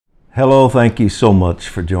Hello, thank you so much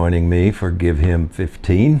for joining me for Give Him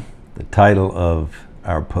 15. The title of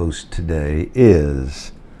our post today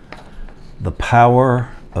is The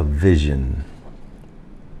Power of Vision.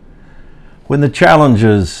 When the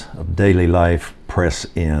challenges of daily life press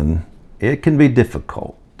in, it can be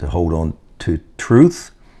difficult to hold on to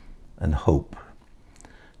truth and hope.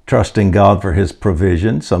 Trusting God for His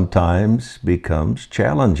provision sometimes becomes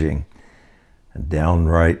challenging and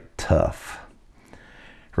downright tough.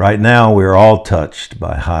 Right now, we're all touched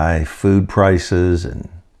by high food prices and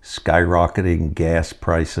skyrocketing gas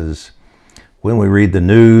prices. When we read the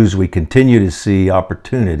news, we continue to see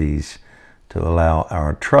opportunities to allow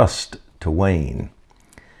our trust to wane.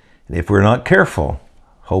 And if we're not careful,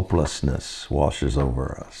 hopelessness washes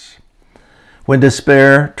over us. When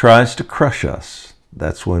despair tries to crush us,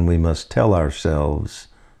 that's when we must tell ourselves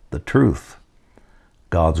the truth.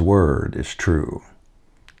 God's word is true.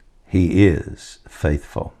 He is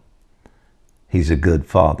faithful. He's a good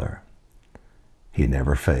Father. He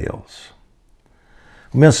never fails.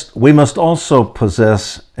 We must also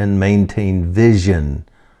possess and maintain vision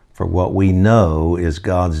for what we know is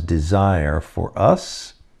God's desire for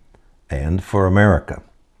us and for America.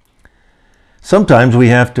 Sometimes we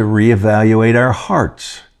have to reevaluate our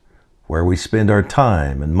hearts, where we spend our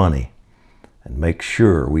time and money, and make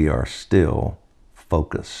sure we are still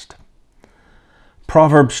focused.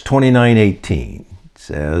 Proverbs 29:18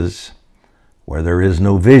 says, "Where there is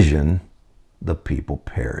no vision, the people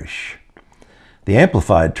perish." The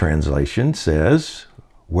Amplified Translation says,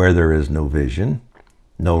 "Where there is no vision,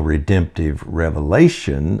 no redemptive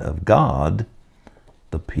revelation of God,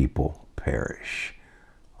 the people perish."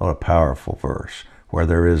 What a powerful verse. Where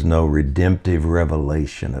there is no redemptive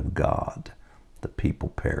revelation of God, the people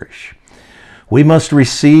perish. We must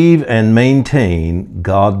receive and maintain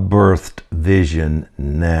God-birthed vision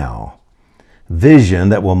now. Vision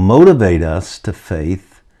that will motivate us to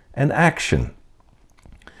faith and action.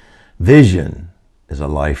 Vision is a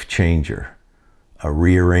life changer, a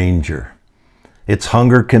rearranger. Its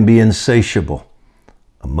hunger can be insatiable,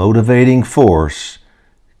 a motivating force,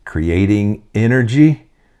 creating energy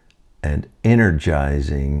and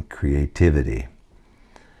energizing creativity.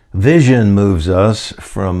 Vision moves us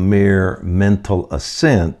from mere mental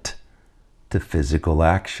assent to physical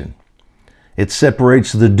action. It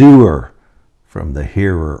separates the doer from the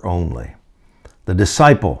hearer only, the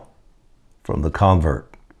disciple from the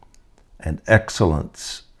convert, and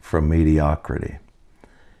excellence from mediocrity.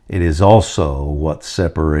 It is also what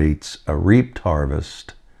separates a reaped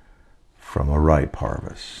harvest from a ripe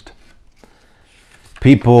harvest.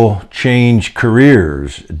 People change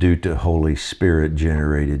careers due to Holy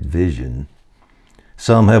Spirit-generated vision.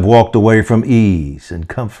 Some have walked away from ease and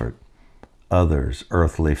comfort, others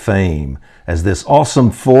earthly fame, as this awesome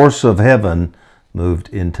force of heaven moved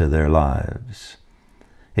into their lives.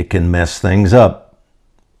 It can mess things up,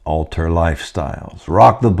 alter lifestyles,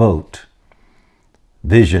 rock the boat.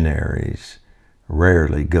 Visionaries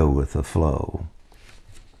rarely go with the flow.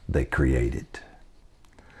 They create it.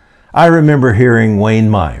 I remember hearing Wayne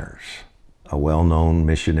Myers, a well-known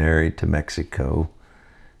missionary to Mexico,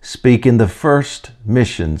 speak in the first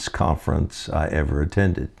missions conference I ever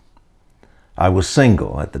attended. I was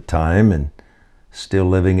single at the time and still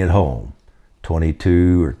living at home,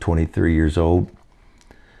 22 or 23 years old.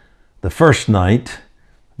 The first night,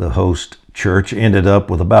 the host church ended up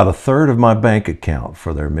with about a third of my bank account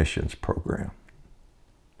for their missions program.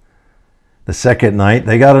 The second night,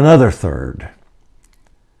 they got another third.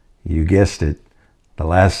 You guessed it, the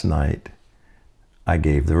last night, I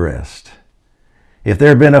gave the rest. If there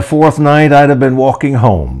had been a fourth night, I'd have been walking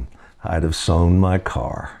home. I'd have sown my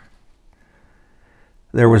car.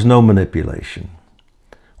 There was no manipulation.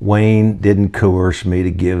 Wayne didn't coerce me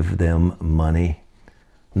to give them money.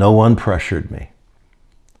 No one pressured me.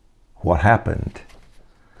 What happened?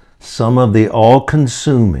 Some of the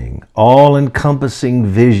all-consuming, all-encompassing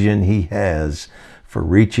vision he has for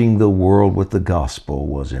reaching the world with the gospel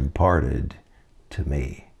was imparted to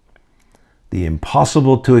me. The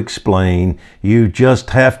impossible to explain, you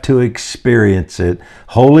just have to experience it.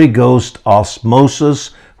 Holy Ghost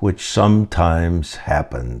osmosis, which sometimes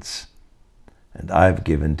happens. And I've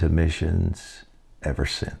given to missions ever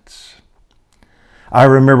since. I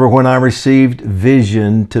remember when I received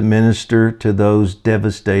vision to minister to those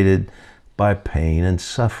devastated by pain and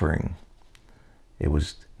suffering. It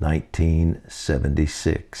was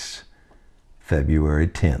 1976, February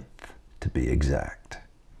 10th, to be exact.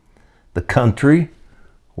 The country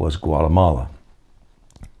was Guatemala.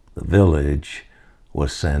 The village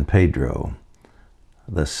was San Pedro.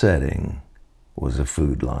 The setting was a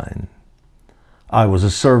food line. I was a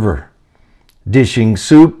server, dishing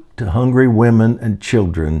soup to hungry women and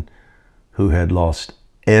children who had lost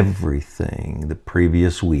everything the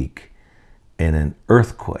previous week in an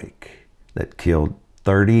earthquake that killed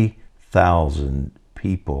 30,000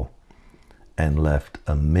 people and left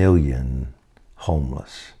 1 million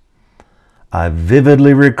homeless. I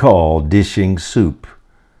vividly recall dishing soup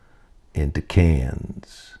into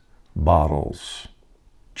cans, bottles,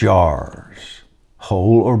 jars,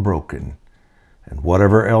 whole or broken, and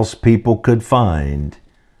whatever else people could find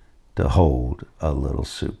to hold a little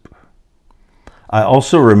soup. I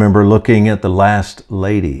also remember looking at the last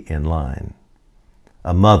lady in line,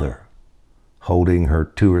 a mother holding her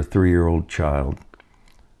 2 or 3-year-old child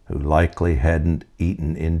who likely hadn't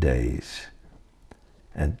eaten in days,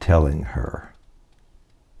 and telling her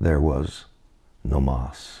there was no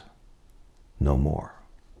mas, no more.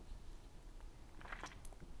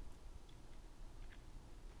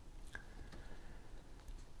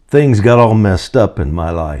 Things got all messed up in my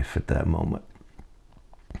life at that moment.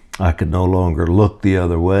 I could no longer look the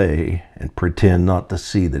other way and pretend not to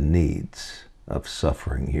see the needs of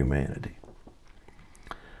suffering humanity.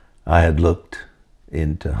 I had looked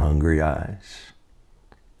into hungry eyes,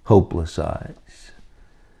 hopeless eyes,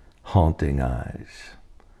 haunting eyes.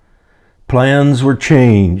 Plans were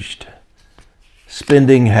changed,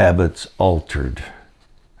 spending habits altered,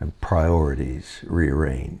 and priorities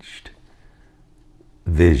rearranged.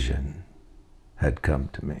 Vision had come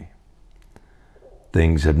to me.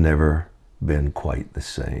 Things have never been quite the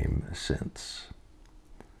same since.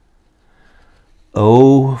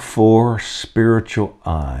 Oh, for spiritual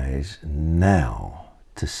eyes now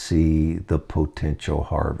to see the potential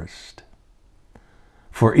harvest,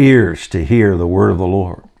 for ears to hear the word of the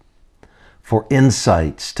Lord, for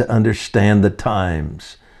insights to understand the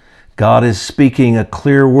times. God is speaking a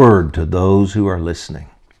clear word to those who are listening.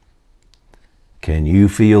 Can you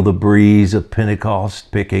feel the breeze of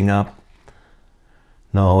Pentecost picking up?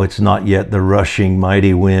 No, it's not yet the rushing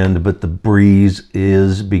mighty wind, but the breeze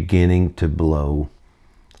is beginning to blow.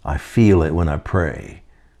 I feel it when I pray,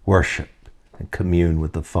 worship, and commune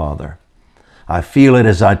with the Father. I feel it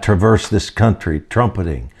as I traverse this country,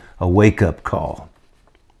 trumpeting a wake-up call.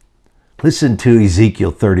 Listen to Ezekiel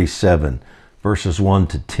 37, verses 1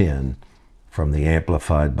 to 10 from the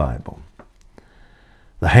Amplified Bible.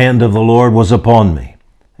 The hand of the Lord was upon me,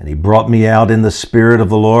 and he brought me out in the spirit of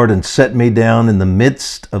the Lord and set me down in the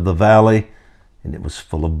midst of the valley, and it was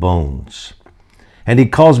full of bones. And he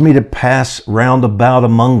caused me to pass round about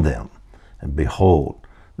among them, and behold,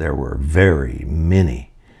 there were very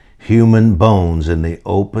many human bones in the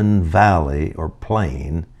open valley or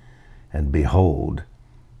plain, and behold,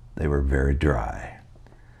 they were very dry.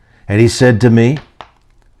 And he said to me,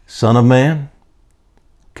 Son of man,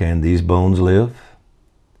 can these bones live?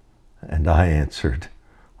 And I answered,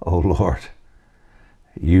 O Lord,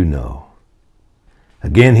 you know.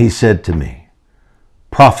 Again he said to me,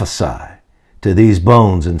 Prophesy to these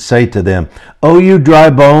bones and say to them, O you dry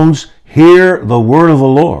bones, hear the word of the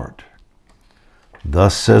Lord.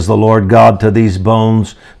 Thus says the Lord God to these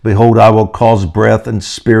bones, Behold, I will cause breath and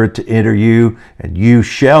spirit to enter you, and you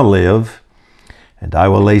shall live. And I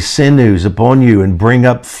will lay sinews upon you, and bring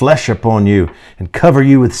up flesh upon you, and cover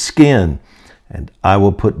you with skin. And I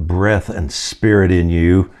will put breath and spirit in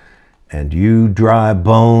you, and you dry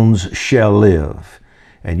bones shall live.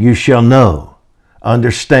 And you shall know,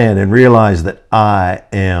 understand, and realize that I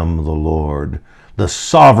am the Lord, the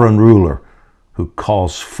sovereign ruler who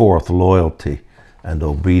calls forth loyalty and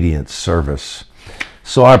obedient service.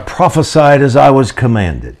 So I prophesied as I was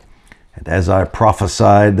commanded. And as I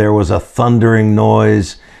prophesied, there was a thundering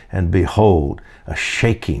noise, and behold, a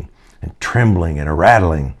shaking and trembling and a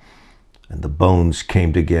rattling. And the bones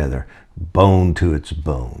came together, bone to its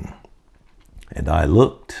bone. And I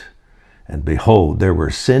looked, and behold, there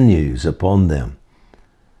were sinews upon them.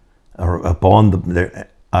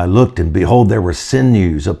 I looked, and behold, there were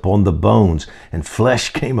sinews upon the bones, and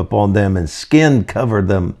flesh came upon them, and skin covered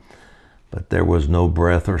them, but there was no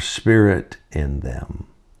breath or spirit in them.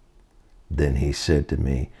 Then he said to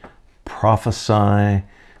me, Prophesy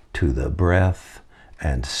to the breath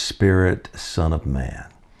and spirit, Son of man,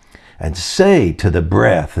 and say to the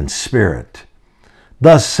breath and spirit,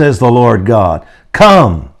 Thus says the Lord God,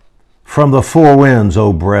 Come from the four winds,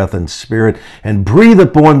 O breath and spirit, and breathe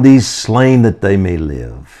upon these slain that they may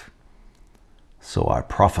live. So I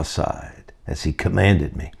prophesied as he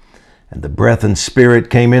commanded me, and the breath and spirit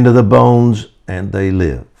came into the bones, and they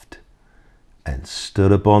lived, and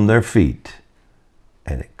stood upon their feet,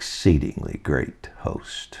 an exceedingly great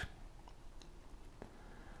host.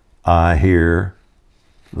 I hear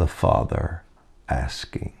the Father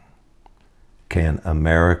asking, Can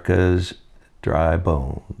America's dry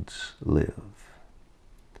bones live.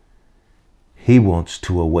 He wants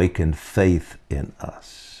to awaken faith in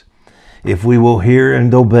us. If we will hear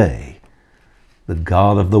and obey, the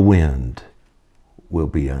God of the wind will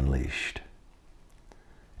be unleashed.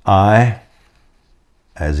 I,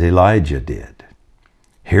 as Elijah did,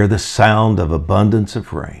 hear the sound of abundance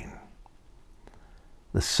of rain.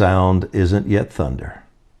 The sound isn't yet thunder.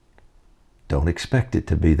 Don't expect it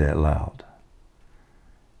to be that loud.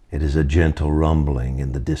 It is a gentle rumbling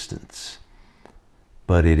in the distance,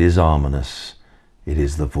 but it is ominous. It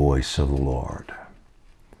is the voice of the Lord.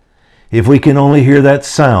 If we can only hear that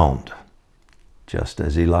sound, just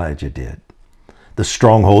as Elijah did, the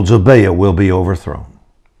strongholds of Baal will be overthrown.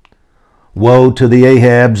 Woe to the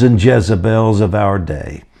Ahabs and Jezebels of our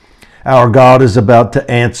day. Our God is about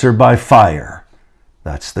to answer by fire.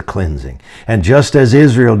 That's the cleansing. And just as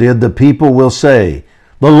Israel did, the people will say,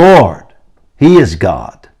 the Lord, He is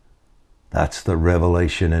God. That's the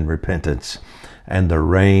revelation and repentance. And the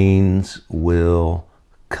rains will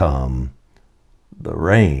come. The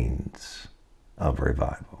rains of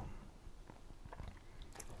revival.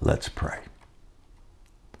 Let's pray.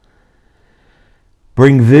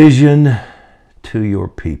 Bring vision to your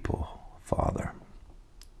people, Father.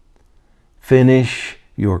 Finish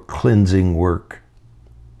your cleansing work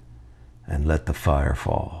and let the fire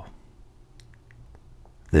fall.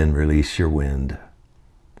 Then release your wind.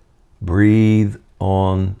 Breathe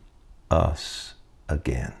on us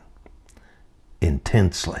again,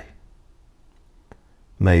 intensely.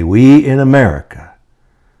 May we in America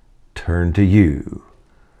turn to you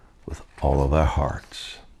with all of our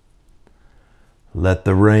hearts. Let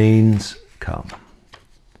the rains come.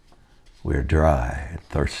 We're dry and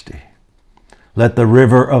thirsty. Let the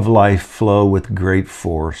river of life flow with great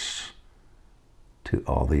force to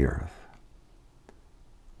all the earth.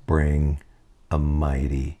 Bring a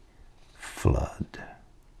mighty flood.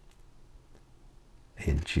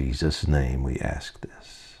 In Jesus' name we ask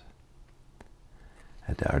this.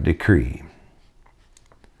 And our decree,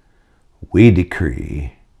 we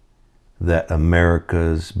decree that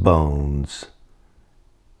America's bones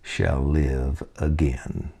shall live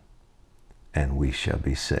again, and we shall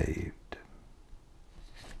be saved.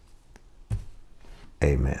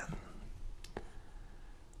 Amen.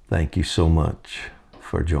 Thank you so much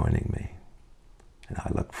for joining me, and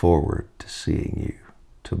I look forward to seeing you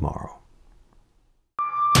tomorrow.